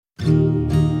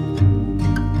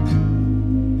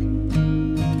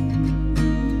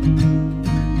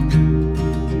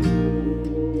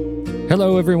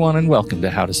Hello, everyone, and welcome to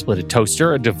How to Split a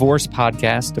Toaster, a divorce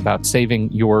podcast about saving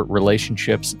your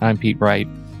relationships. I'm Pete Wright.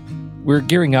 We're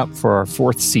gearing up for our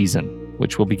fourth season,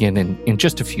 which will begin in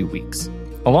just a few weeks.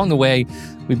 Along the way,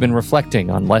 we've been reflecting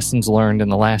on lessons learned in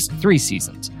the last 3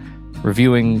 seasons,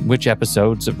 reviewing which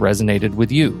episodes have resonated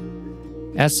with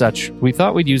you. As such, we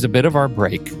thought we'd use a bit of our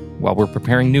break while we're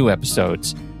preparing new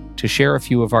episodes to share a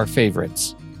few of our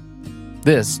favorites.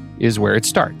 This is where it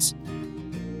starts.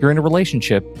 You're in a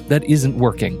relationship that isn't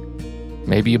working.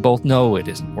 Maybe you both know it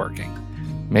isn't working.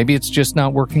 Maybe it's just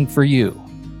not working for you.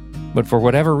 But for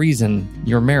whatever reason,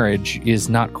 your marriage is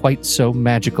not quite so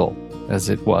magical as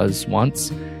it was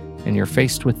once, and you're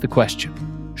faced with the question,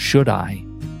 should I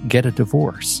get a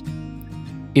divorce?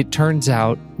 It turns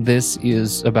out this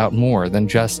is about more than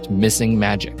just missing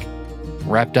magic.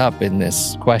 Wrapped up in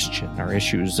this question are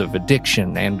issues of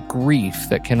addiction and grief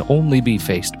that can only be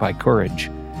faced by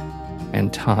courage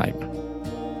and time.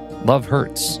 Love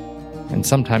hurts, and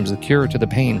sometimes the cure to the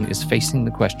pain is facing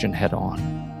the question head on.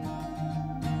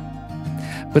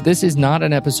 But this is not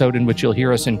an episode in which you'll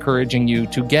hear us encouraging you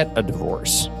to get a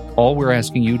divorce. All we're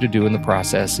asking you to do in the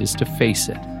process is to face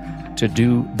it, to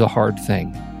do the hard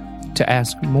thing, to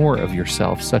ask more of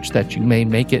yourself such that you may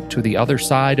make it to the other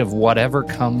side of whatever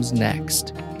comes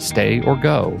next. Stay or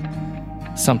go,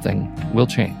 something will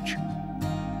change.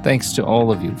 Thanks to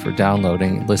all of you for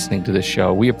downloading and listening to this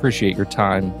show. We appreciate your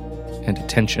time and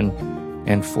attention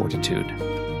and fortitude.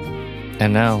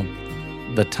 And now,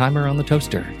 the timer on the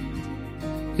toaster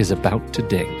is about to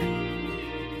ding.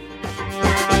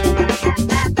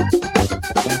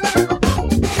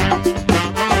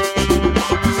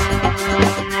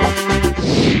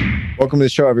 Welcome to the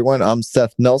show, everyone. I'm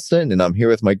Seth Nelson, and I'm here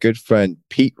with my good friend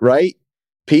Pete Wright.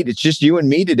 Pete, it's just you and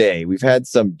me today. We've had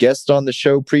some guests on the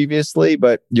show previously,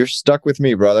 but you're stuck with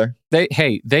me, brother.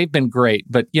 They've been great,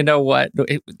 but you know what?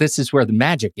 This is where the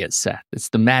magic is, Seth. It's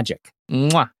the magic.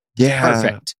 Mwah. Yeah.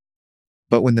 Perfect.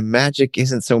 But when the magic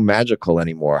isn't so magical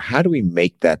anymore, how do we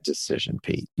make that decision,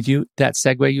 Pete? That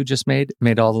segue you just made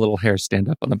all the little hairs stand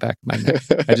up on the back of my neck.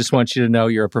 I just want you to know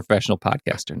you're a professional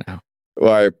podcaster now.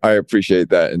 Well, I appreciate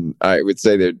that. And I would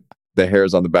say that the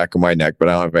hairs on the back of my neck, but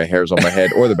I don't have any hairs on my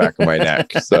head or the back of my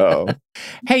neck. So,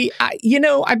 hey,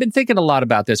 I've been thinking a lot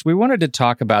about this. We wanted to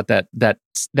talk about that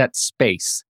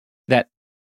space that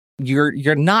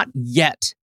you're not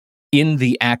yet in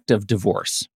the act of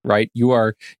divorce, right?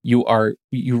 You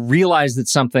realize that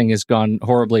something has gone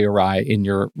horribly awry in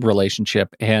your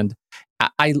relationship, and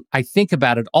I think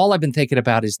about it. All I've been thinking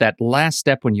about is that last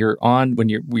step when your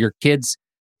kids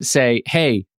say,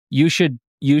 "Hey, you should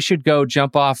go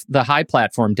jump off the high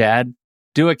platform, Dad.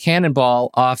 Do a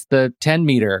cannonball off the 10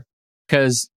 meter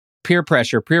because peer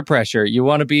pressure. You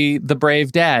want to be the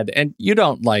brave dad, and you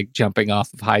don't like jumping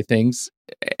off of high things,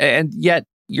 and yet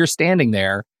you're standing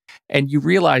there." And you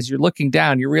realize you're looking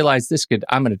down, you realize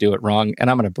I'm going to do it wrong and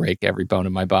I'm going to break every bone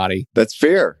in my body. That's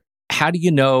fear. How do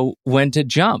you know when to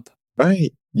jump?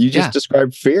 Right. You just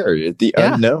described fear, the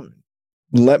unknown.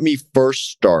 Let me first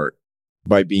start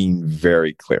by being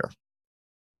very clear.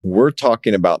 We're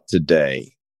talking about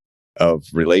today of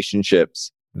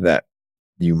relationships that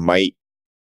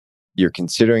you're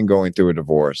considering going through a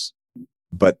divorce,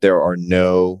 but there are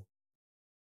no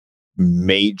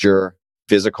major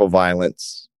physical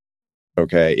violence.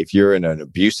 Okay. If you're in an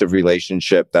abusive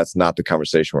relationship, that's not the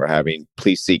conversation we're having.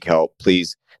 Please seek help.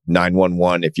 Please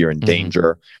 911 if you're in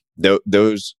danger.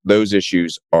 Those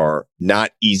issues are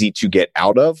not easy to get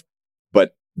out of,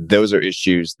 but those are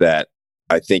issues that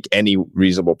I think any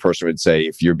reasonable person would say,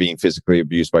 if you're being physically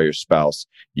abused by your spouse,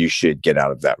 you should get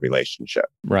out of that relationship.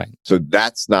 Right. So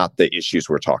that's not the issues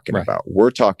we're talking about.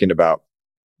 We're talking about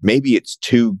maybe it's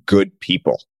 2 good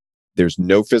people. There's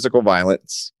no physical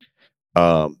violence.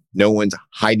 No one's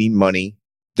hiding money.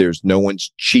 There's no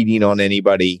one's cheating on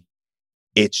anybody.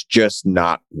 It's just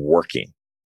not working.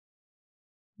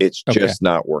 It's just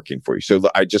not working for you. So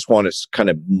I just want to kind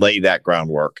of lay that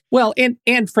groundwork. Well,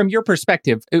 and from your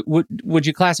perspective, would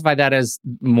you classify that as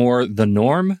more the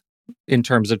norm in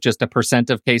terms of just a percent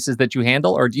of cases that you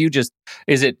handle? Or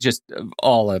is it just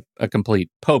all a complete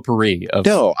potpourri of...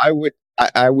 No,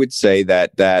 I would say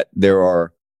that there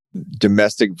are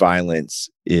domestic violence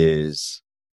is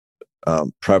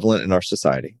prevalent in our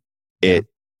society. It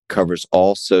covers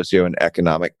all socio and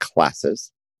economic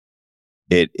classes.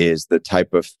 It is the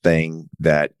type of thing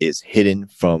that is hidden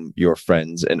from your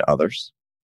friends and others.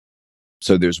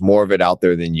 So there's more of it out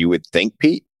there than you would think,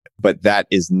 Pete, but that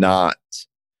is not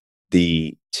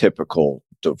the typical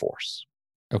divorce.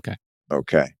 Okay.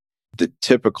 The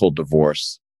typical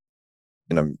divorce,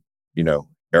 and I'm,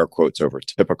 air quotes over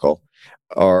typical,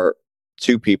 are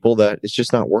 2 people that it's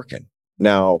just not working.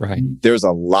 Now, Right. there's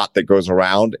a lot that goes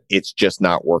around. It's just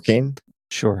not working.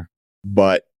 Sure.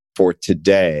 But for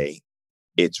today,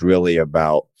 it's really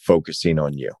about focusing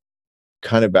on you.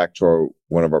 Kind of back to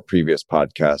one of our previous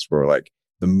podcasts where like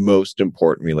the most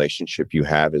important relationship you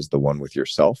have is the one with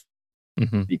yourself.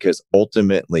 Mm-hmm. Because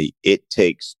ultimately it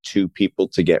takes two people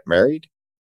to get married,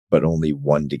 but only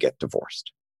one to get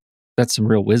divorced. That's some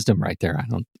real wisdom right there.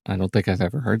 I don't think I've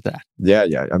ever heard that.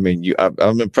 Yeah. I mean,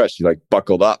 I'm impressed. You like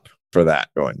buckled up for that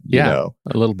going, you know.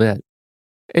 A little bit.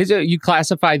 You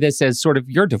classify this as sort of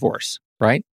your divorce,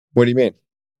 right? What do you mean?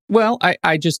 Well,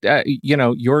 I just,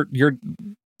 your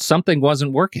something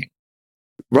wasn't working.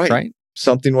 Right.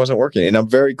 Something wasn't working. And I'm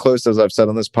very close, as I've said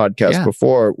on this podcast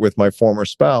before, with my former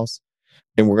spouse.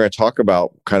 And we're going to talk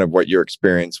about kind of what your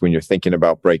experience when you're thinking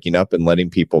about breaking up and letting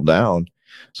people down.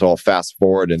 So I'll fast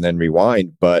forward and then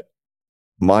rewind. But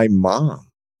my mom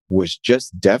was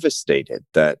just devastated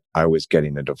that I was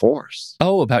getting a divorce.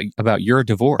 Oh, about your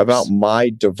divorce. About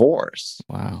my divorce.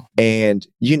 Wow. And,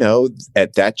 you know,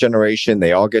 at that generation,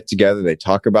 they all get together, they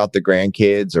talk about the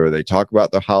grandkids or they talk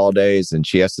about the holidays. And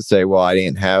she has to say, well, I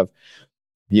didn't have,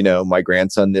 you know, my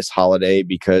grandson this holiday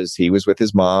because he was with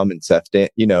his mom and Seth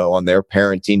didn't, you know, on their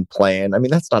parenting plan. I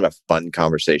mean, that's not a fun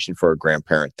conversation for a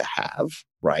grandparent to have,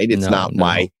 right? It's not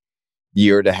my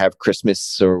year to have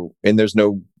Christmas and there's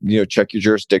no, you know, check your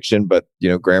jurisdiction, but, you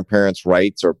know, grandparents'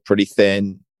 rights are pretty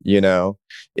thin, you know,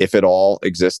 if at all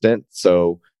existent.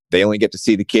 So they only get to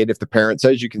see the kid if the parent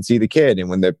says you can see the kid. And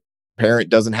when the parent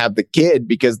doesn't have the kid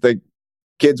because the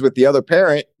kid's with the other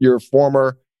parent, your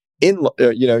former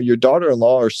your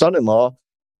daughter-in-law or son-in-law,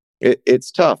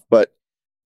 it's tough. But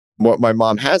what my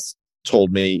mom has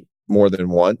told me more than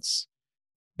once,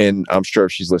 and I'm sure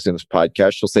if she's listening to this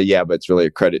podcast, she'll say, yeah, but it's really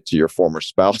a credit to your former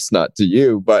spouse, not to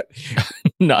you. But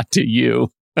not to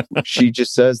you. She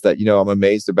just says that, you know, I'm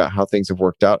amazed about how things have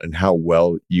worked out and how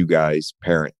well you guys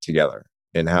parent together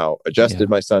and how adjusted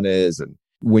my son is. And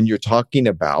when you're talking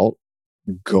about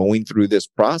going through this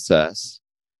process,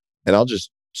 and I'll just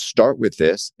start with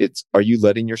this, are you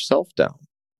letting yourself down?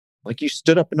 Like you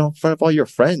stood up in front of all your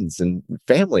friends and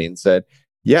family and said,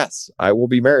 yes, I will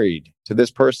be married to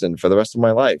this person for the rest of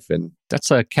my life. And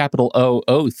that's a capital O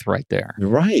oath right there.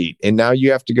 Right. And now you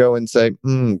have to go and say,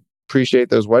 appreciate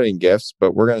those wedding gifts,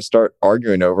 but we're going to start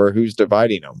arguing over who's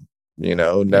dividing them. You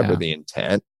know, never the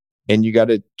intent. And you got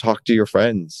to talk to your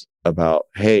friends about,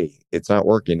 hey, it's not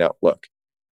working. Now, look,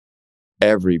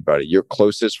 everybody, your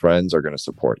closest friends are going to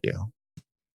support you.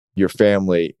 Your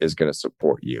family is going to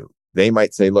support you. They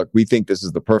might say, look, we think this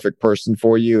is the perfect person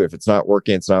for you. If it's not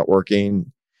working, it's not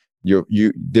working.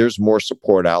 There's more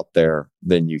support out there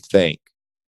than you think,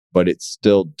 but it's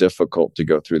still difficult to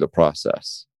go through the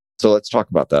process. So let's talk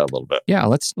about that a little bit. Yeah,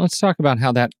 let's talk about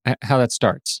how that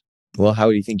starts. Well, how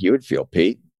do you think you would feel,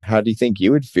 Pete? How do you think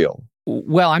you would feel?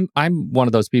 Well, I'm one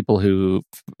of those people who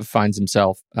finds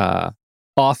himself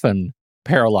often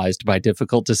paralyzed by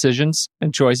difficult decisions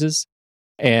and choices.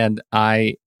 And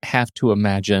I have to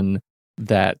imagine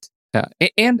that,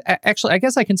 and actually, I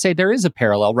guess I can say there is a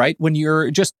parallel, right? When you're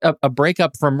just a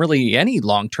breakup from really any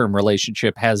long-term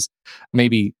relationship has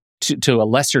maybe to a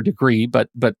lesser degree, but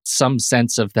some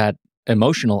sense of that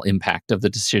emotional impact of the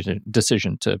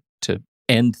decision to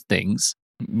end things,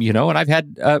 you know. And I've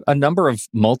had a number of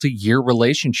multi-year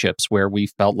relationships where we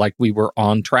felt like we were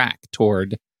on track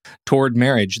toward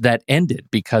marriage that ended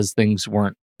because things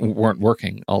weren't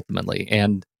working ultimately.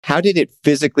 And how did it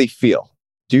physically feel?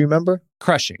 Do you remember?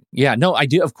 Crushing. Yeah, no, I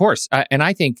do, of course. And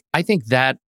I think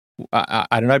that I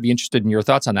don't know. I'd be interested in your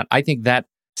thoughts on that. I think that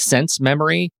sense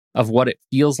memory of what it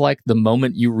feels like the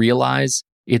moment you realize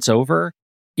it's over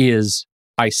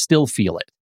I still feel it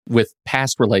with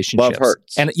past relationships. Love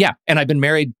hurts. And I've been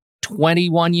married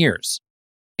 21 years.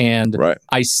 And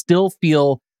I still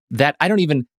feel that. I don't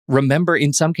even remember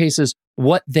in some cases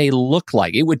what they look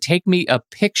like. It would take me a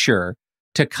picture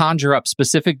to conjure up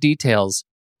specific details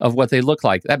of what they look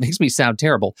like. That makes me sound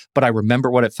terrible, but I remember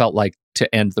what it felt like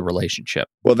to end the relationship.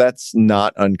 Well, that's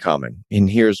not uncommon. And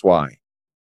here's why.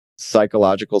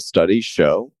 Psychological studies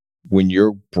show when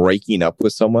you're breaking up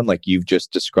with someone like you've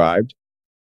just described,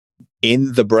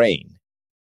 in the brain,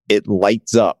 it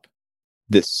lights up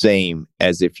the same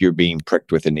as if you're being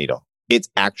pricked with a needle. It's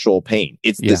actual pain.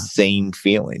 It's the same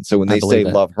feeling. So when they say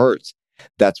love hurts,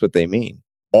 that's what they mean.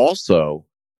 Also,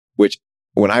 which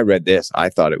when I read this, I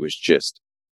thought it was just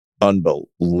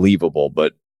unbelievable,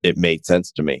 but it made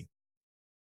sense to me.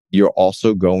 You're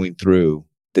also going through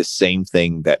the same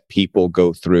thing that people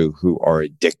go through who are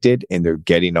addicted and they're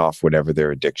getting off whatever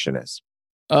their addiction is.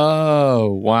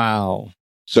 Oh, wow.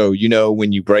 So, you know,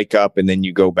 when you break up and then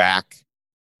you go back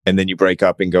and then you break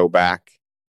up and go back,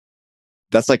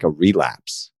 That's like a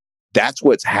relapse. That's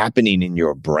what's happening in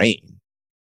your brain.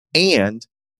 And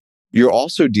you're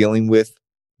also dealing with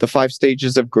the 5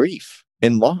 stages of grief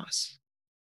and loss.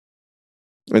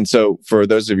 And so for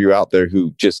those of you out there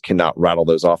who just cannot rattle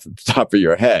those off at the top of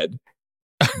your head,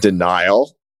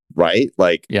 denial, right?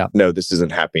 Like, no, this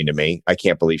isn't happening to me. I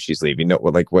can't believe she's leaving. No,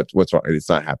 like what's wrong? It's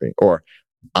not happening. Or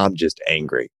I'm just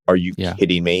angry. Are you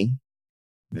kidding me?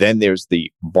 Then there's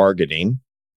the bargaining.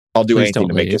 I'll do anything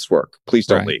to make this work. Please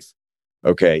don't leave.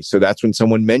 Okay. So that's when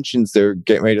someone mentions they're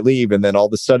getting ready to leave. And then all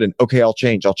of a sudden, okay, I'll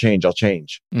change.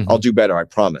 Mm-hmm. I'll do better. I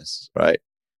promise. Right.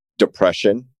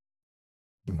 Depression,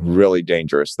 really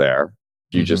dangerous there.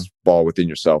 You just fall within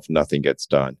yourself. Nothing gets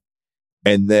done.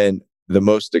 And then the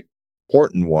most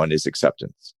important one is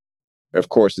acceptance. Of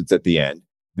course, it's at the end.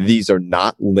 These are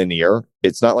not linear.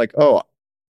 It's not like, oh,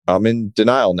 I'm in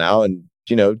denial now. And,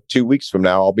 2 weeks from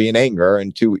now, I'll be in anger.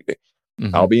 And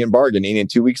I'll be in bargaining. And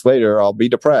 2 weeks later, I'll be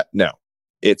depressed. No,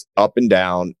 it's up and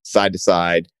down, side to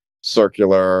side,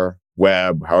 circular,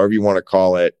 web, however you want to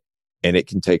call it. And it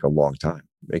can take a long time.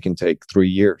 It can take 3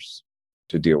 years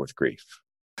to deal with grief.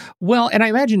 Well, and I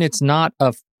imagine it's not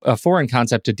a foreign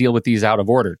concept to deal with these out of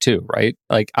order too, right?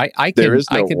 Like there is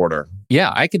no order.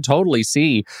 Yeah, I could totally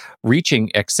see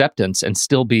reaching acceptance and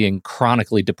still being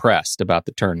chronically depressed about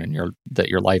the turn that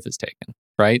your life has taken,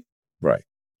 right? Right.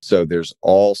 So there's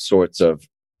all sorts of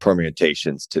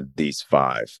permutations to these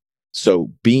 5.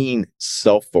 So being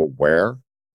self-aware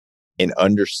and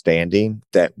understanding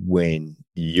that when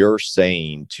you're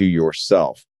saying to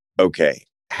yourself, okay,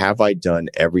 have I done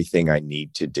everything I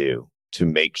need to do to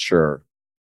make sure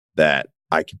that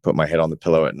I can put my head on the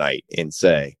pillow at night and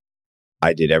say,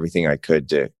 I did everything I could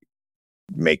to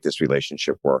make this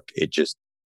relationship work.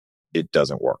 It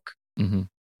doesn't work. Mm-hmm.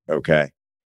 Okay.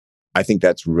 I think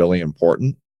that's really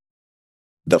important.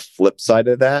 The flip side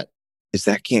of that is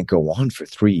that can't go on for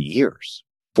 3 years,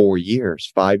 4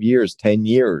 years, 5 years, 10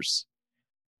 years.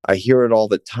 I hear it all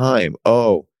the time.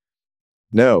 Oh,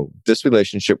 no, this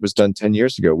relationship was done 10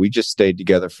 years ago. We just stayed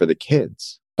together for the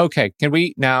kids. Okay. Can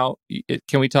we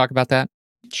talk about that?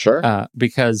 Sure.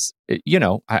 Because,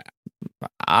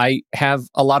 I have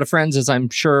a lot of friends, as I'm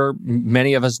sure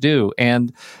many of us do,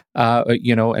 and,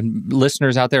 and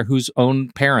listeners out there whose own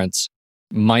parents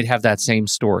might have that same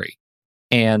story.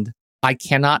 And I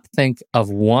cannot think of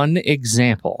one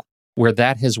example where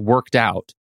that has worked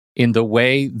out in the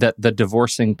way that the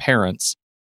divorcing parents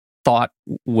thought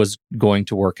was going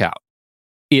to work out.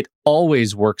 It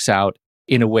always works out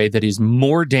in a way that is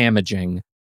more damaging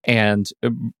and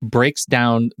breaks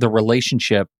down the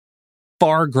relationship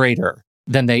far greater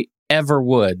than they ever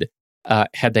would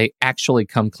had they actually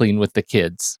come clean with the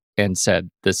kids and said,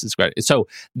 this is great. So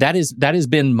that has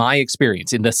been my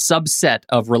experience in the subset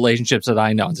of relationships that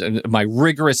I know, my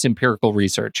rigorous empirical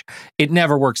research. It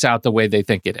never works out the way they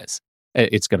think it is.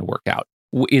 It's going to work out.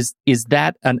 Is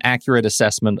that an accurate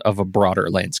assessment of a broader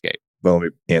landscape? Well, let me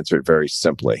answer it very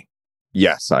simply.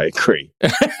 Yes, I agree.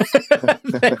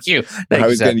 Thank you. I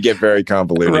was going to get very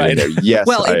convoluted in there. Yes,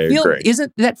 well, I agree.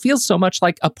 That feels so much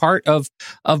like a part of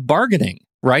bargaining,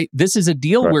 right? This is a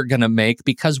deal we're going to make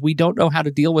because we don't know how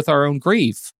to deal with our own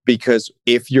grief. Because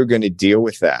if you're going to deal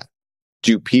with that,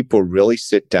 do people really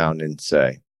sit down and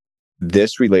say,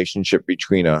 this relationship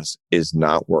between us is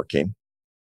not working.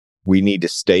 We need to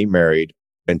stay married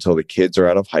until the kids are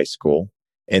out of high school.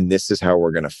 And this is how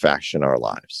we're going to fashion our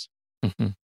lives. Mm-hmm.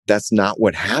 That's not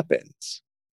what happens.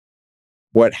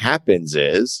 What happens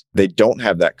is they don't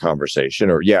have that conversation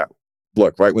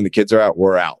look, right when the kids are out,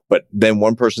 we're out. But then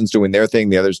one person's doing their thing,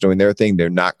 the other's doing their thing. They're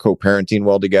not co-parenting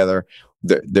well together.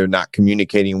 They're not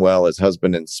communicating well as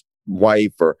husband and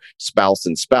wife or spouse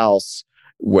and spouse,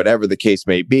 whatever the case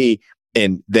may be.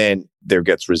 And then there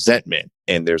gets resentment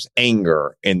and there's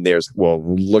anger and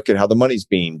look at how the money's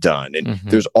being done. And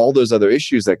there's all those other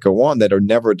issues that go on that are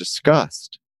never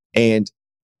discussed. And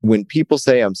when people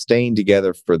say I'm staying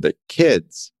together for the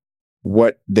kids,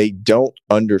 what they don't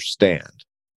understand,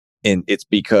 and it's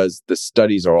because the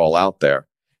studies are all out there.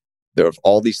 There are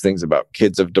all these things about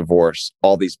kids of divorce,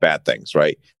 all these bad things,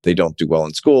 right? They don't do well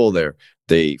in school.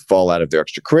 They fall out of their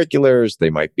extracurriculars.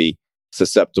 They might be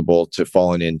susceptible to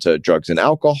falling into drugs and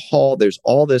alcohol. There's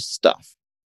all this stuff.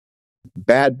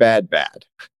 Bad, bad, bad.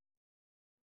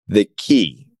 The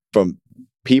key from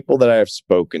people that I have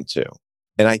spoken to,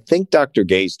 and I think Dr.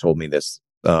 Gaze told me this,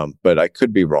 but I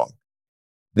could be wrong.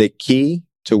 The key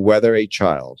to whether a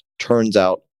child turns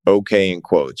out okay in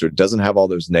quotes or doesn't have all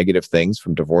those negative things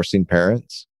from divorcing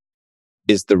parents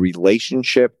is the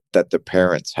relationship that the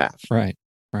parents have. Right.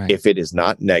 If it is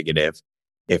not negative,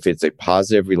 if it's a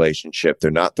positive relationship, they're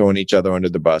not throwing each other under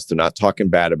the bus, they're not talking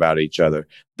bad about each other,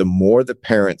 the more the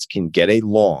parents can get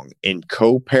along and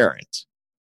co-parent,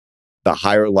 the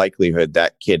higher likelihood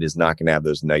that kid is not going to have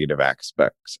those negative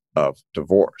aspects of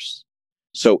divorce.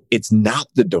 So it's not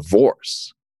the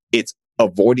divorce, it's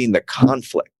avoiding the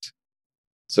conflict.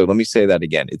 So let me say that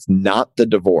again. It's not the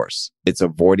divorce, it's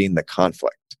avoiding the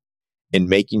conflict and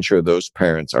making sure those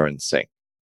parents are in sync.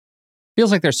 Feels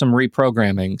like there's some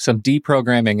reprogramming, some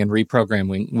deprogramming and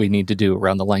reprogramming we need to do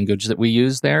around the language that we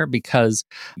use there, because,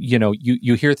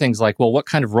 you hear things like, well, what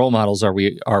kind of role models are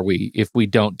we if we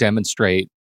don't demonstrate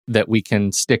that we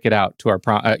can stick it out to our,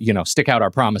 stick out our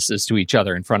promises to each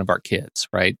other in front of our kids,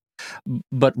 right?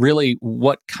 But really,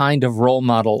 what kind of role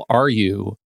model are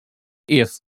you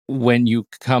if when you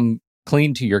come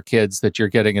clean to your kids that you're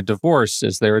getting a divorce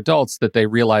as they're adults, that they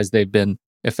realize they've been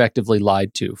effectively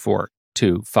lied to for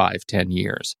 2, 5, 10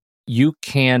 years? You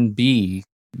can be,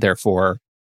 therefore,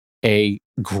 a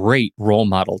great role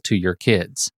model to your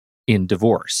kids in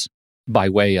divorce by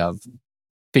way of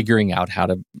figuring out how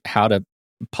to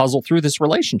puzzle through this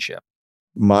relationship.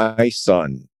 My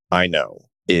son, I know,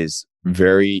 is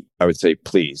very, I would say,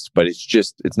 pleased, but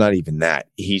it's not even that.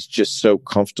 He's just so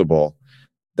comfortable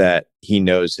that he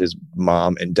knows his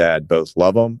mom and dad both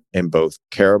love him and both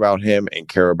care about him and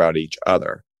care about each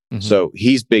other. Mm-hmm. So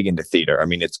he's big into theater. I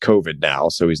mean, it's COVID now,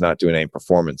 so he's not doing any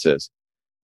performances.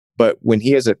 But when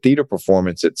he has a theater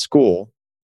performance at school,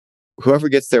 whoever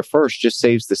gets there first just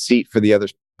saves the seat for the other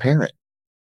parent.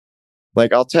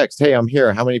 Like, I'll text, hey, I'm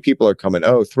here. How many people are coming?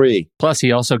 Oh, 3. Plus,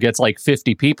 he also gets like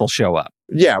 50 people show up.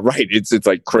 Yeah, right. It's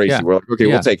like crazy. Yeah. We're like, okay,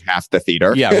 we'll take half the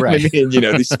theater. Yeah, right. I mean,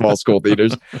 these small school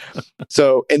theaters.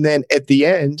 So, and then at the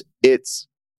end,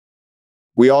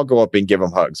 we all go up and give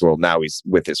him hugs. Well, now he's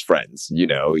with his friends,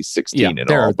 he's 16 and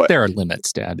all. But there are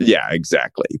limits, Dad. Yeah,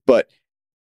 exactly. But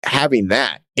having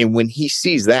that, and when he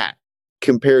sees that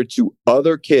compared to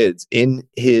other kids in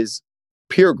his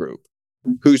peer group,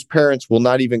 whose parents will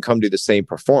not even come to the same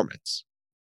performance,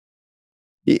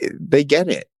 they get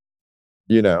it,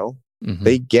 mm-hmm.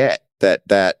 They get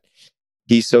that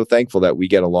he's so thankful that we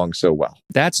get along so well.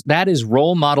 That is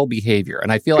role model behavior.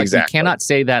 And I feel like we cannot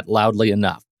say that loudly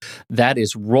enough. That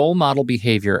is role model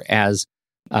behavior as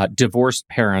divorced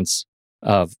parents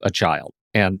of a child.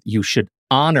 And you should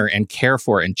honor and care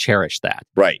for and cherish that.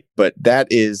 Right. But that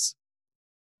is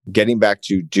getting back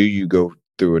to, do you go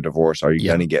through a divorce? Are you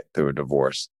going to get through a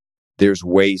divorce? There's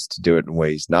ways to do it and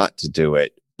ways not to do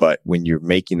it. But when you're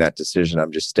making that decision,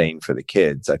 I'm just staying for the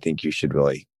kids, I think you should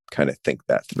really kind of think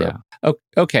that through. Yeah.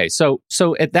 Okay. So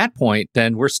at that point,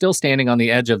 then we're still standing on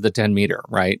the edge of the 10 meter,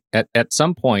 right? At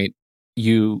some point,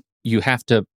 you have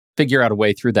to figure out a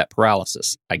way through that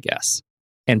paralysis, I guess,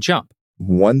 and jump.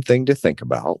 One thing to think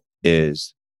about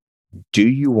is, do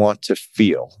you want to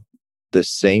feel the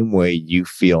same way you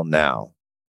feel now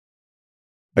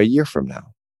a year from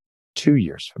now, 2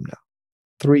 years from now,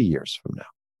 3 years from now?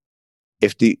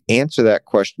 If the answer to that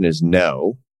question is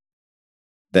no,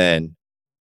 then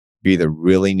you either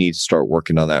really need to start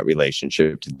working on that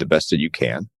relationship to the best that you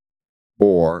can,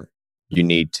 or you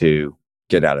need to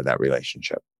get out of that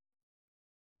relationship.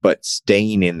 But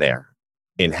staying in there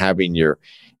and having your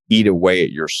eat away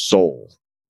at your soul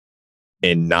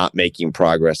and not making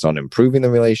progress on improving the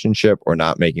relationship or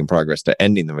not making progress to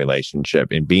ending the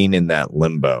relationship and being in that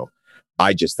limbo,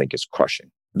 I just think is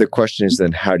crushing. The question is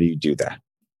then, how do you do that?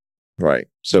 Right.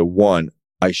 So one,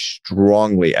 I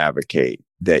strongly advocate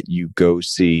that you go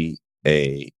see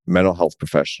a mental health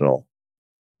professional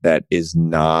that is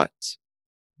not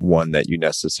one that you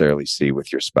necessarily see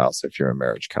with your spouse if you're in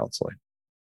marriage counseling.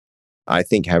 I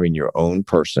think having your own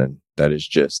person that is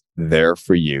just there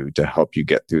for you to help you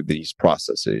get through these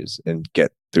processes and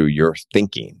get through your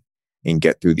thinking and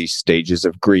get through these stages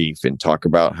of grief and talk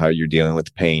about how you're dealing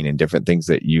with pain and different things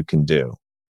that you can do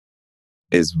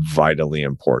is vitally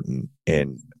important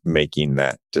in making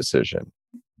that decision.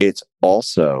 It's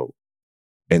also,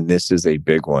 and this is a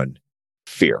big one,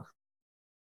 fear.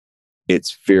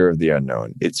 It's fear of the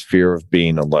unknown. It's fear of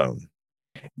being alone.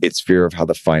 It's fear of how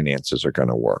the finances are going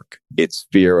to work. It's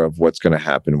fear of what's going to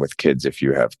happen with kids if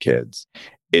you have kids.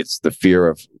 It's the fear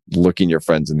of looking your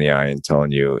friends in the eye and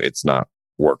telling you it's not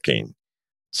working.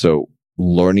 So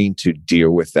learning to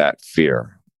deal with that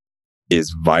fear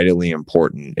is vitally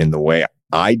important. And the way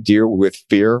I deal with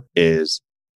fear is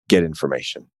get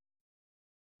information.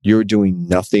 You're doing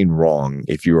nothing wrong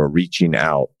if you are reaching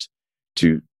out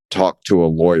to talk to a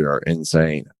lawyer and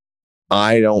saying,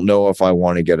 I don't know if I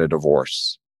want to get a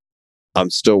divorce. I'm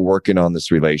still working on this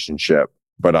relationship,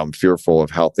 but I'm fearful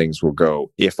of how things will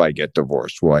go if I get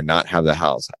divorced. Will I not have the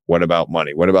house? What about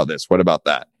money? What about this? What about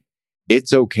that?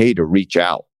 it's okay to reach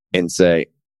out and say,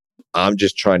 I'm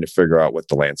just trying to figure out what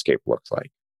the landscape looks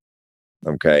like.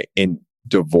 Okay. And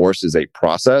divorce is a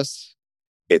process.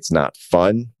 It's not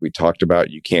fun. We talked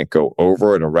about you can't go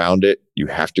over it, around it. You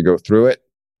have to go through it.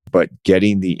 But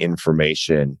getting the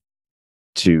information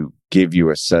to give you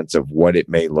a sense of what it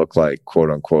may look like, quote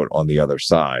unquote, on the other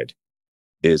side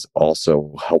is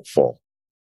also helpful.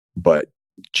 But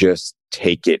just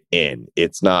take it in.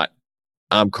 It's not,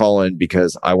 I'm calling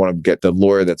because I want to get the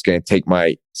lawyer that's going to take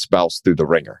my spouse through the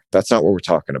ringer. That's not what we're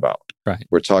talking about. Right.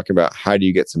 We're talking about how do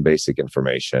you get some basic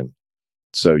information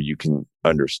so you can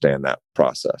understand that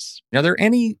process. Are there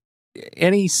any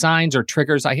signs or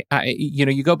triggers?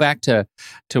 You go back to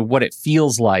what it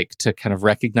feels like to kind of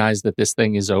recognize that this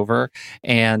thing is over.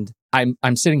 And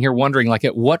I'm sitting here wondering, like,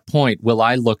 at what point will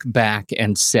I look back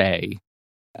and say,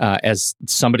 as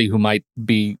somebody who might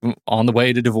be on the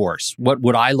way to divorce, what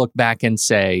would I look back and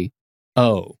say,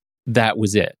 oh, that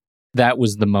was it. That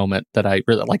was the moment that I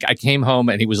really, like, I came home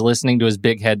and he was listening to his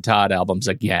Big Head Todd albums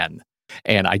again.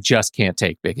 And I just can't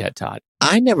take Big Head Todd.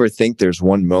 I never think there's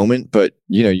one moment, but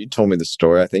you told me the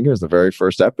story. I think it was the very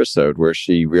first episode where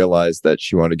she realized that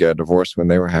she wanted to get a divorce when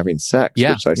they were having sex,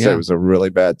 which I said was a really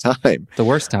bad time. The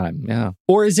worst time, yeah.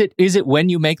 Or is it when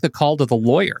you make the call to the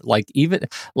lawyer? Like, even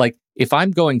like if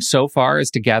I'm going so far as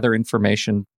to gather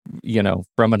information,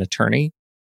 from an attorney,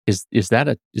 is that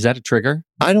a trigger?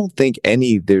 I don't think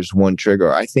there's one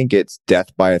trigger. I think it's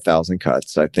death by 1,000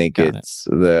 cuts. I think I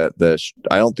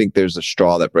don't think there's a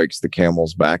straw that breaks the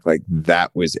camel's back. Like,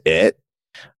 that was it.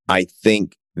 I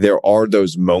think there are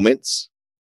those moments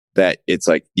that it's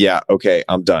like, yeah, okay,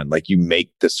 I'm done. Like, you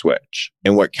make the switch.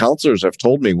 And what counselors have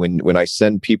told me when I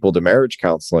send people to marriage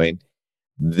counseling,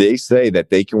 they say that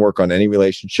they can work on any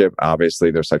relationship.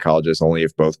 Obviously, they're psychologists only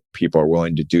if both people are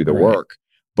willing to do the work.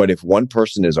 But if one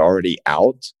person is already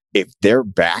out, if they're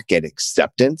back at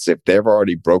acceptance, if they've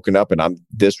already broken up and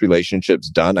this relationship's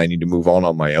done, I need to move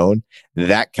on my own,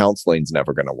 that counseling's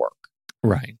never going to work.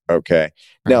 Right. Okay. Right.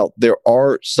 Now, there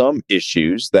are some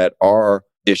issues that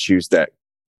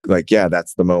like, yeah,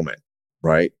 that's the moment,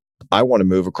 right? I want to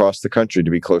move across the country to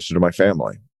be closer to my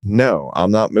family. No,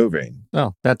 I'm not moving.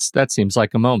 Oh, that seems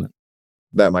like a moment.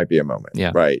 That might be a moment.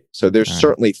 Yeah. Right. So there's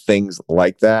certainly things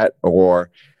like that,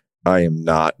 or I am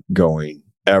not going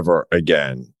ever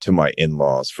again to my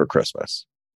in-laws for Christmas.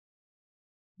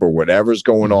 For whatever's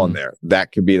going on there,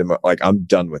 that could be like, I'm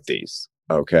done with these.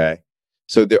 Okay.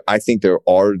 So I think there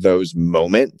are those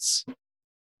moments,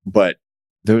 but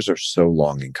those are so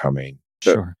long in coming.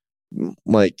 Sure.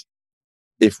 Like,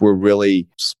 if we're really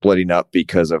splitting up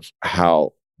because of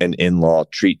how an in-law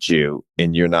treats you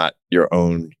and you're not your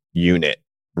own unit,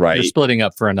 right? You're splitting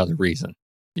up for another reason.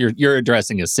 You're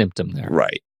addressing a symptom there.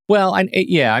 Right. Well,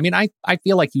 I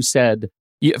feel like you said,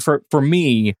 for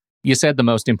me, you said the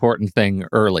most important thing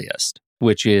earliest,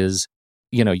 which is,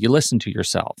 you listen to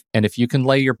yourself. And if you can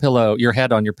lay your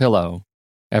head on your pillow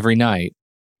every night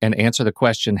and answer the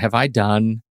question, have I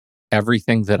done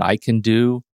everything that I can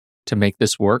do to make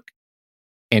this work?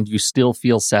 And you still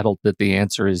feel settled that the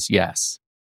answer is yes,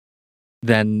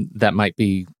 then that might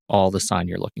be all the sign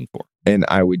you're looking for. And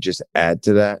I would just add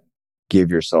to that,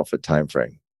 give yourself a time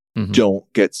frame. Mm-hmm.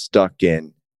 Don't get stuck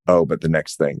in, but the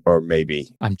next thing, or maybe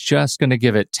I'm just going to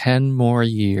give it 10 more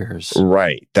years.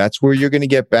 Right. That's where you're going to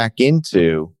get back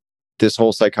into this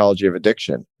whole psychology of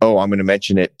addiction. Oh, I'm going to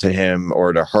mention it to him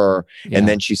or to her. Yeah. And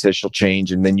then she says she'll change.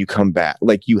 And then you come back.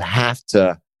 Like, you have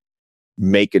to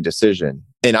make a decision.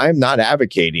 And I'm not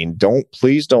advocating,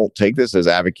 please don't take this as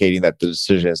advocating that the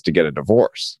decision is to get a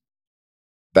divorce.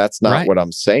 That's not what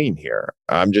I'm saying here.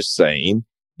 I'm just saying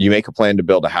you make a plan to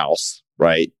build a house.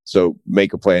 Right. So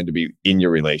make a plan to be in your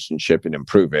relationship and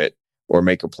improve it, or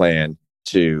make a plan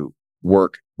to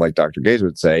work, like Dr. Gaze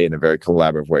would say, in a very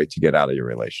collaborative way to get out of your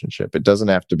relationship. It doesn't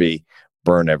have to be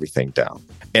burn everything down.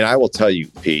 And I will tell you,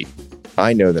 Pete,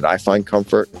 I know that I find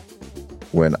comfort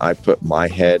when I put my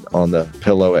head on the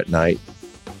pillow at night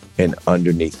and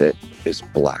underneath it is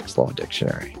Black's Law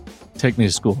Dictionary. Take me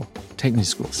to school. Take me to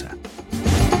school, Seth.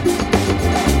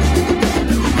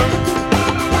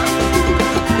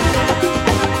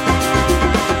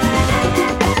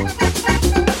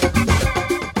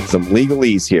 Some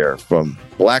legalese here from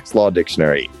Black's Law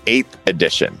Dictionary, 8th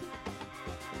edition.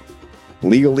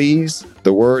 Legalese,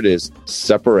 the word is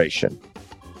separation.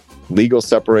 Legal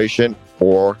separation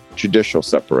or judicial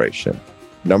separation.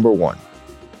 Number 1,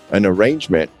 an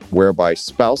arrangement whereby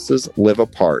spouses live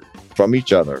apart from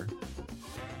each other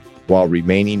while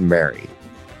remaining married,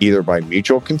 either by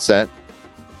mutual consent,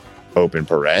 open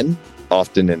paren,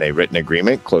 often in a written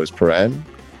agreement, close paren,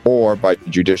 or by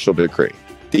judicial decree.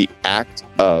 The act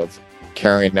of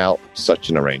carrying out such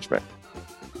an arrangement.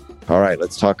 All right,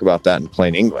 let's talk about that in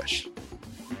plain English.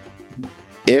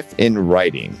 If in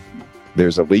writing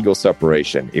there's a legal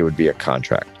separation, it would be a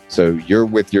contract. So you're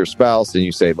with your spouse and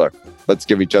you say, look, let's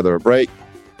give each other a break.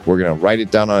 We're going to write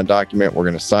it down on a document. We're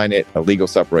going to sign it, a legal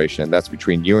separation. That's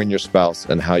between you and your spouse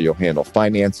and how you'll handle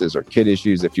finances or kid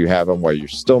issues if you have them while you're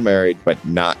still married but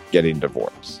not getting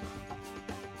divorced.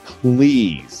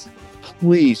 Please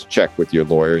check with your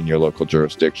lawyer in your local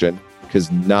jurisdiction,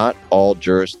 because not all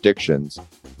jurisdictions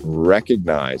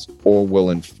recognize or will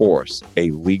enforce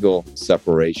a legal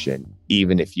separation,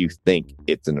 even if you think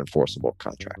it's an enforceable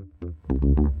contract.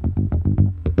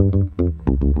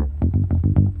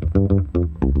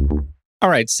 All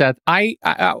right, Seth, I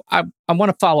want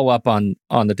to follow up on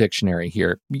the dictionary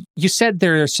here. You said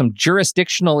there are some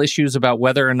jurisdictional issues about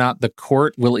whether or not the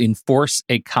court will enforce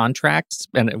a contract,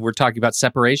 and we're talking about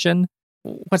separation.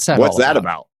 What's that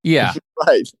about? Yeah.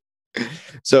 Right.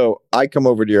 So I come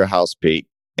over to your house, Pete,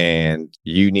 and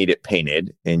you need it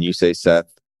painted, and you say,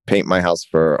 Seth, paint my house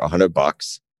for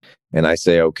 $100. And I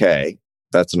say, okay,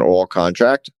 that's an oral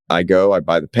contract. I go, I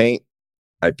buy the paint,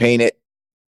 I paint it.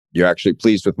 You're actually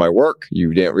pleased with my work.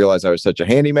 You didn't realize I was such a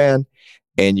handyman,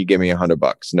 and you give me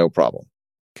 $100. No problem.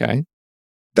 Okay.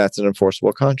 That's an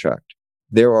enforceable contract.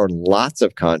 There are lots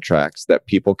of contracts that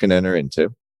people can enter into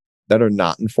that are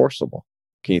not enforceable.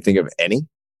 Can you think of any?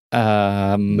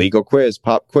 Legal quiz,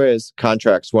 pop quiz,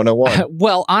 contracts 101.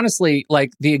 Well, honestly,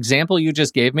 like the example you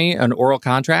just gave me, an oral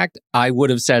contract, I would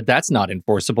have said that's not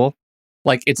enforceable.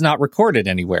 Like it's not recorded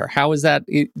anywhere. How is that?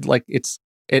 It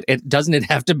doesn't it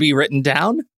have to be written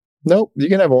down? Nope, you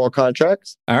can have oral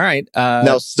contracts. All right.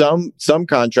 Now, some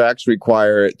contracts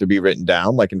require it to be written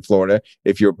down. Like in Florida,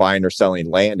 if you're buying or selling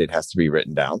land, it has to be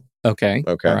written down. Okay.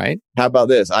 All right. How about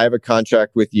this? I have a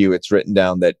contract with you. It's written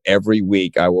down that every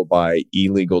week I will buy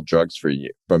illegal drugs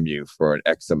from you for an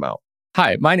X amount.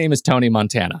 Hi, my name is Tony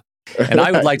Montana, and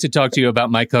I would like to talk to you about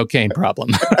my cocaine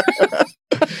problem.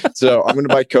 So I'm going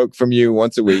to buy coke from you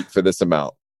once a week for this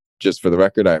amount. Just for the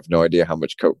record, I have no idea how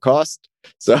much coke cost,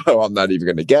 so I'm not even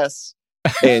going to guess.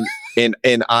 And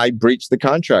I breached the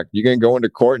contract. You're going to go into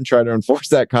court and try to enforce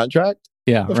that contract?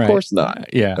 Yeah, of course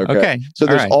not. Yeah. Okay. So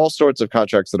there's all sorts of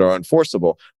contracts that are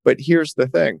enforceable. But here's the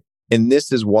thing, and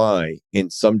this is why in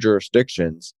some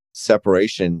jurisdictions,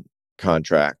 separation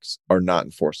contracts are not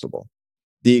enforceable.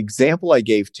 The example I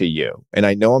gave to you, and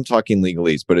I know I'm talking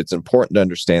legalese, but it's important to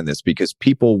understand this because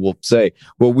people will say,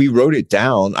 well, we wrote it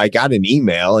down. I got an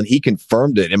email and he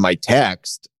confirmed it in my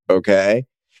text. Okay.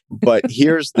 But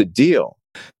here's the deal.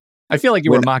 I feel like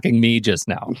you were mocking me just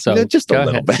now. So just a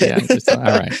little bit. Yeah, all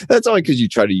right. That's only because you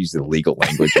try to use the legal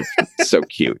language. It's so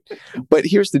cute. But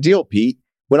here's the deal, Pete.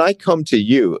 When I come to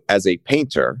you as a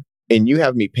painter and you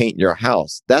have me paint your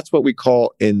house, that's what we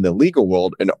call in the legal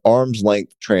world an arm's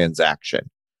length transaction.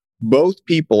 Both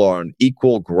people are on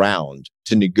equal ground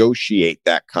to negotiate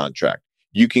that contract.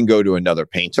 You can go to another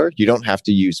painter. You don't have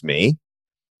to use me.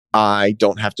 I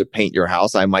don't have to paint your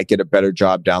house. I might get a better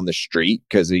job down the street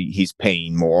because he's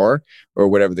paying more or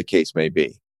whatever the case may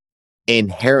be.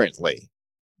 Inherently,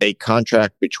 a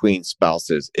contract between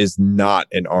spouses is not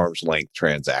an arm's length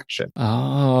transaction.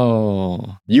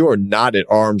 Oh. You are not at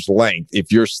arm's length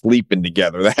if you're sleeping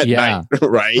together that night,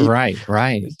 right?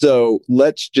 Right. So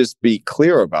let's just be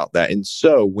clear about that. And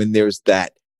so when there's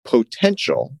that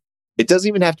potential, it doesn't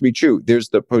even have to be true. There's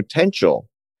the potential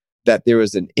that there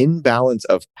is an imbalance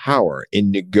of power in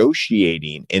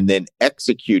negotiating and then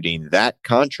executing that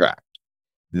contract.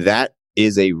 That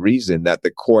is a reason that the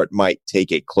court might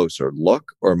take a closer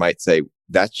look or might say,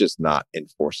 that's just not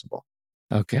enforceable.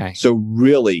 Okay. So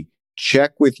really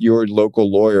check with your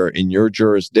local lawyer in your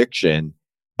jurisdiction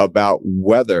about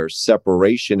whether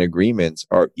separation agreements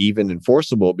are even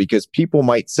enforceable, because people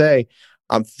might say,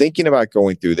 I'm thinking about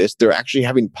going through this. They're actually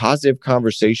having positive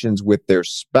conversations with their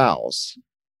spouse.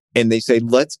 And they say,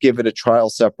 let's give it a trial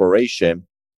separation.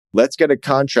 Let's get a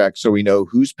contract so we know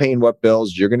who's paying what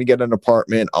bills. You're going to get an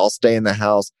apartment. I'll stay in the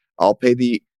house. I'll pay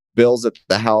the bills at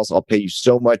the house. I'll pay you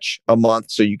so much a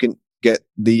month so you can get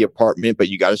the apartment, but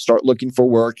you got to start looking for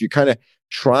work. You're kind of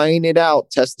trying it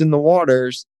out, testing the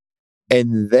waters.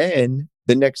 And then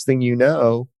the next thing you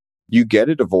know, you get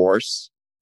a divorce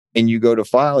and you go to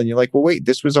file and you're like, well, wait,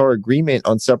 this was our agreement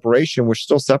on separation. We're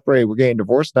still separated. We're getting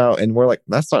divorced now. And we're like,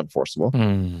 that's not enforceable.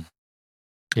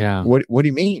 Yeah. What do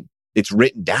you mean? It's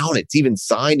written down. It's even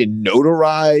signed and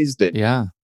notarized. And yeah.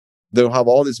 They'll have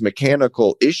all these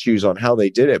mechanical issues on how they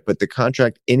did it. But the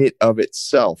contract in it of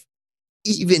itself,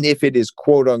 even if it is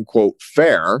quote unquote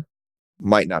fair,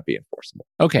 might not be enforceable.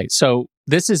 Okay. So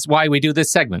this is why we do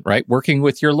this segment, right? Working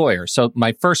with your lawyer. So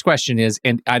my first question is,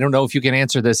 and I don't know if you can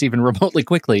answer this even remotely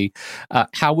quickly,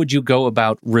 how would you go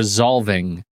about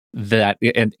resolving that?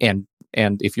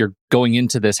 And if you're going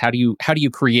into this, how do you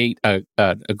create an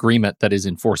agreement that is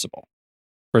enforceable?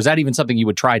 Or is that even something you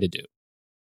would try to do?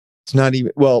 It's not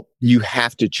even, well, you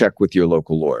have to check with your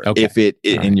local lawyer if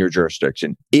in your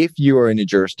jurisdiction. If you are in a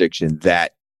jurisdiction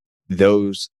that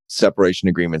those separation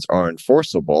agreements are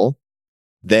enforceable,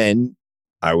 then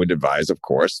I would advise, of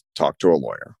course, talk to a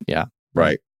lawyer. Yeah.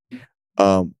 Right.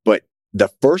 But the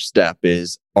first step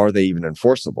is, are they even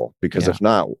enforceable? Because if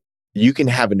not, you can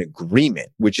have an agreement,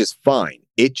 which is fine.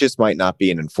 It just might not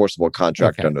be an enforceable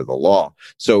contract under the law.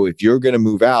 So if you're going to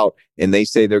move out and they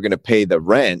say they're going to pay the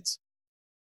rent,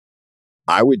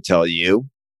 I would tell you,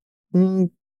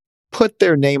 put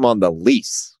their name on the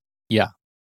lease. Yeah.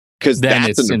 Because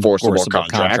that's an enforceable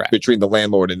contract between the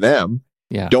landlord and them.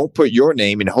 Yeah. Don't put your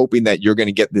name in hoping that you're going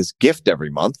to get this gift every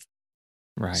month.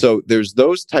 Right. So there's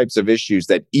those types of issues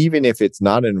that even if it's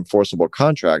not an enforceable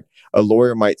contract, a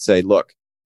lawyer might say, look,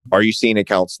 are you seeing a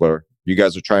counselor? You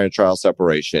guys are trying to trial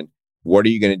separation. What are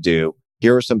you going to do?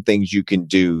 Here are some things you can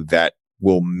do that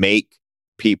will make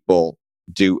people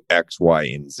do X, Y,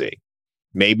 and Z.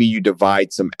 Maybe you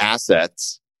divide some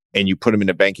assets and you put them in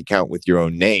a bank account with your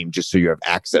own name just so you have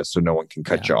access so no one can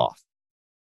cut you off.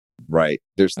 Right?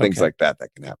 There's things like that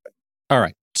can happen. All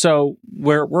right. So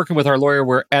we're working with our lawyer.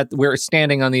 We're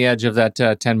standing on the edge of that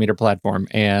 10-meter platform,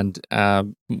 and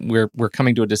we're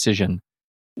coming to a decision.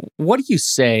 What do you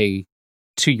say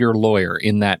to your lawyer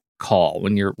in that call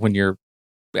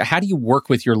how do you work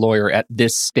with your lawyer at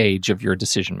this stage of your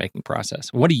decision-making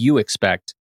process? What do you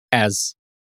expect as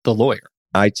the lawyer?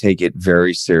 I take it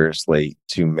very seriously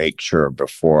to make sure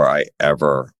before I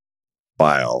ever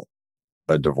file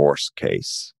a divorce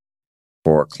case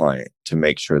for a client to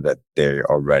make sure that they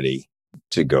are ready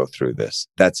to go through this.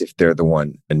 That's if they're the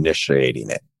one initiating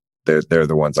it. They're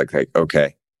the ones like,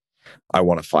 okay, I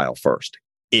want to file first.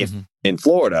 If in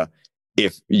Florida,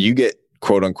 if you get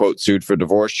quote unquote sued for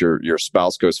divorce, your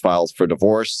spouse files for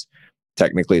divorce,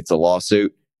 technically it's a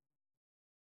lawsuit.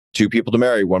 2 people to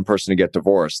marry, 1 person to get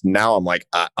divorced. Now I'm like,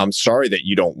 I'm sorry that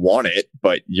you don't want it,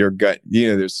 but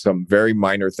there's some very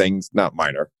minor things, not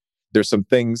minor. There's some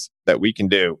things that we can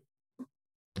do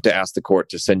to ask the court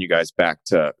to send you guys back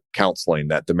to counseling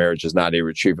that the marriage is not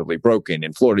irretrievably broken.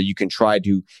 In Florida, you can try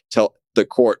to tell the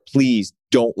court, please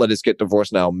don't let us get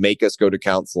divorced now. Make us go to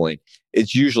counseling.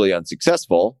 It's usually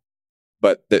unsuccessful,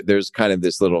 but there's kind of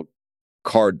this little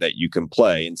card that you can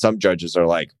play. And some judges are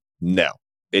like, no,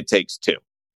 it takes 2.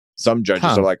 Some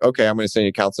judges are like, okay, I'm going to send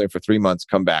you counseling for 3 months.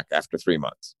 Come back after 3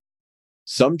 months.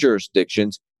 Some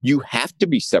jurisdictions, you have to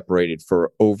be separated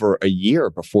for over a year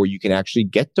before you can actually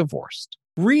get divorced.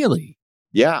 Really?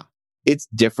 Yeah. It's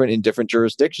different in different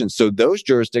jurisdictions. So those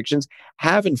jurisdictions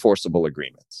have enforceable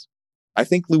agreements. I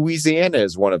think Louisiana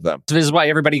is one of them. So this is why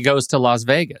everybody goes to Las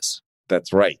Vegas.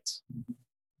 That's right.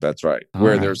 That's right.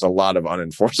 Where there's a lot of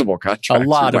unenforceable contracts. A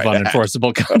lot of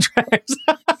unenforceable contracts.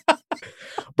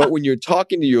 But when you're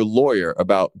talking to your lawyer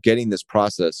about getting this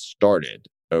process started,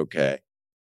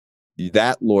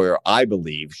 that lawyer, I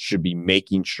believe, should be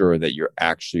making sure that you're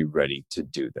actually ready to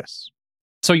do this.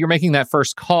 So you're making that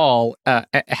first call.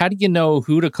 How do you know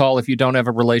who to call if you don't have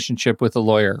a relationship with a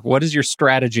lawyer? What is your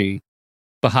strategy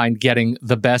behind getting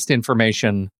the best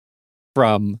information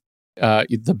from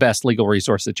the best legal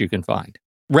resource that you can find?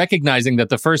 Recognizing that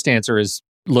the first answer is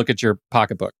look at your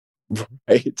pocketbook.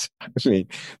 Right. I mean,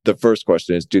 the first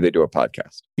question is, do they do a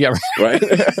podcast? Yeah. Right.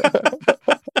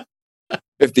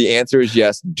 If the answer is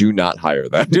yes, do not hire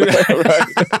them.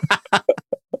 Right?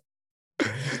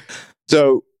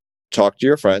 So talk to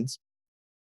your friends,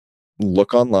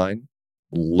 look online,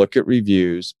 look at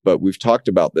reviews. But we've talked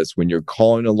about this. When you're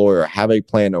calling a lawyer, have a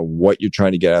plan of what you're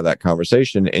trying to get out of that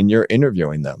conversation, and you're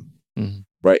interviewing them.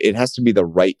 Right. It has to be the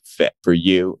right fit for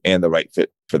you and the right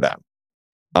fit for them.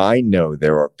 I know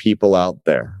there are people out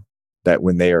there that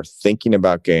when they are thinking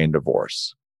about getting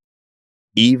divorced,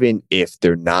 even if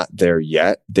they're not there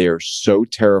yet, they are so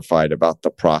terrified about the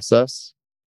process,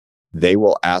 they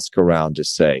will ask around to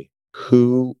say,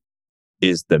 who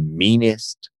is the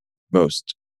meanest,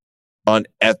 most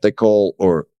unethical,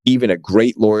 or even a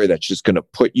great lawyer that's just going to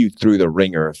put you through the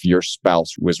ringer if your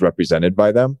spouse was represented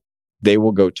by them? They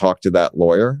will go talk to that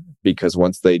lawyer, because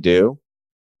once they do,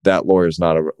 that lawyer is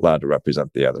not allowed to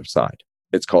represent the other side.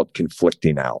 It's called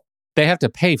conflicting out. They have to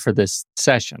pay for this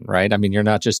session, right? I mean, you're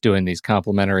not just doing these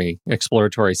complimentary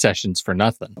exploratory sessions for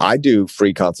nothing. I do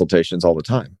free consultations all the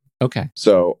time. Okay.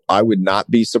 So I would not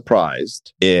be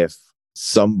surprised if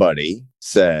somebody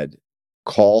said,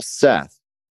 call Seth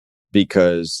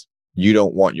because you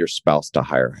don't want your spouse to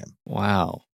hire him.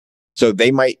 Wow. So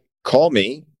they might call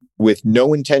me with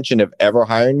no intention of ever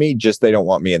hiring me, just they don't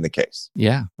want me in the case.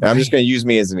 Yeah. Right. I'm just going to use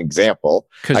me as an example.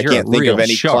 I can't think of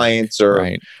any clients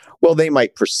or, well, they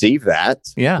might perceive that.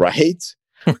 Yeah. Right?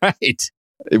 Right.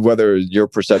 Whether your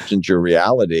perception's your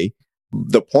reality.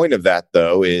 The point of that,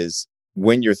 though, is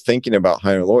when you're thinking about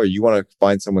hiring a lawyer, you want to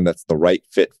find someone that's the right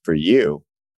fit for you.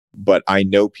 But I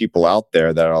know people out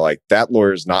there that are like, that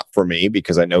lawyer's not for me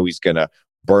because I know he's going to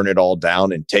burn it all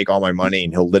down and take all my money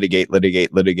and he'll litigate,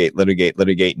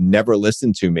 never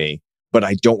listen to me. But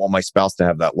I don't want my spouse to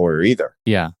have that lawyer either.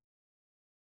 Yeah.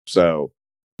 So,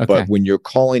 but when you're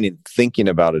calling and thinking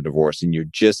about a divorce and you're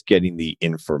just getting the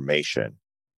information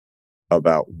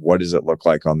about what does it look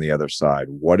like on the other side,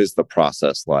 what is the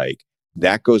process like,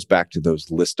 that goes back to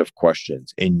those list of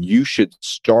questions. And you should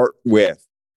start with,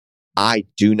 I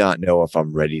do not know if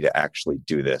I'm ready to actually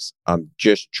do this. I'm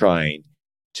just trying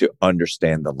to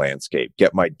understand the landscape,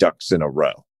 get my ducks in a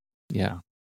row. Yeah.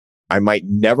 I might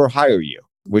never hire you,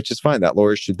 which is fine. That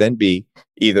lawyer should then be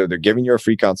either they're giving you a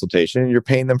free consultation and you're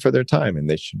paying them for their time, and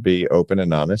they should be open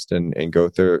and honest and go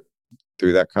through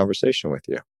that conversation with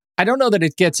you. I don't know that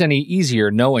it gets any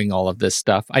easier knowing all of this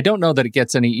stuff. I don't know that it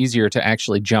gets any easier to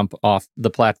actually jump off the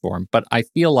platform, but I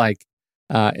feel like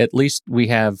at least we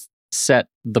have set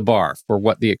the bar for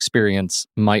what the experience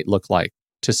might look like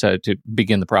to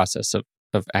begin the process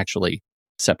of actually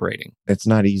separating. It's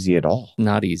not easy at all.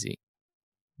 Not easy.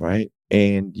 Right.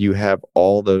 And you have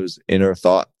all those inner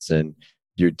thoughts and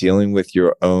you're dealing with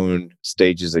your own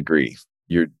stages of grief.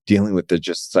 You're dealing with the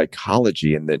just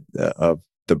psychology and of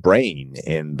the brain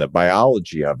and the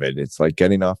biology of it. It's like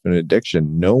getting off an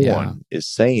addiction. No one is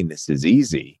saying this is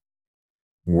easy.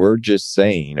 We're just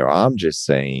saying, or I'm just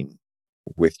saying,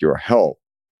 with your help,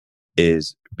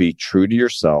 is be true to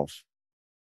yourself,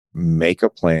 make a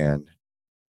plan,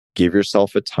 give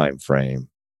yourself a time frame,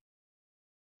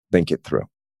 think it through.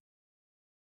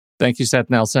 Thank you, Seth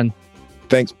Nelson.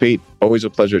 Thanks, Pete. Always a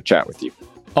pleasure to chat with you.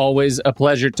 Always a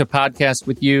pleasure to podcast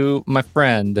with you, my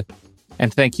friend.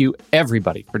 And thank you,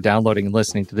 everybody, for downloading and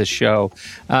listening to this show.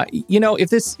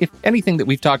 If anything that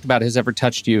we've talked about has ever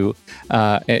touched you,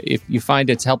 if you find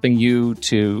it's helping you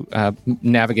to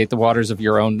navigate the waters of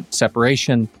your own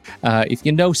separation, if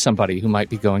you know somebody who might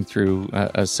be going through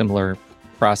a similar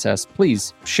process,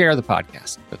 please share the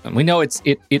podcast with them. We know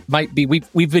it might be.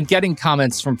 We've been getting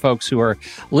comments from folks who are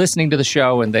listening to the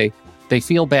show and they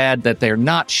feel bad that they're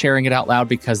not sharing it out loud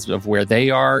because of where they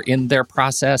are in their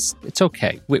process. It's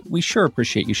okay. We sure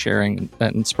appreciate you sharing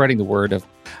and spreading the word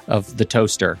of the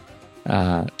toaster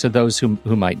to those who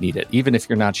might need it. Even if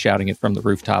you're not shouting it from the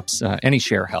rooftops, any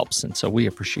share helps. And so we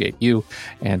appreciate you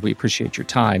and we appreciate your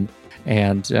time.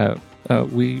 And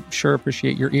we sure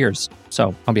appreciate your ears.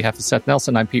 So on behalf of Seth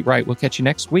Nelson, I'm Pete Wright. We'll catch you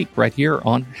next week right here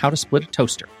on How to Split a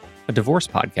Toaster, a divorce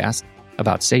podcast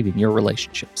about saving your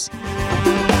relationships.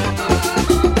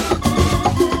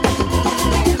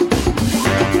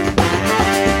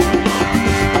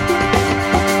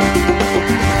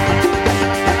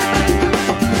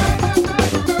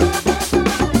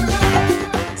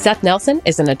 Seth Nelson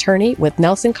is an attorney with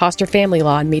Nelson Koster Family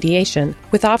Law and Mediation,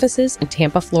 with offices in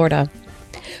Tampa, Florida.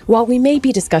 While we may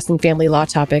be discussing family law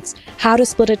topics, How to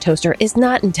Split a Toaster is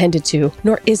not intended to,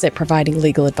 nor is it providing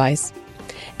legal advice.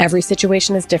 Every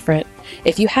situation is different.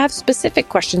 If you have specific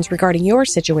questions regarding your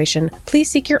situation, please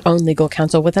seek your own legal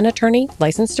counsel with an attorney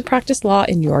licensed to practice law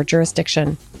in your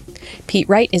jurisdiction. Pete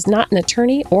Wright is not an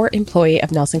attorney or employee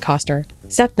of Nelson Koster.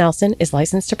 Seth Nelson is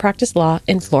licensed to practice law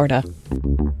in Florida.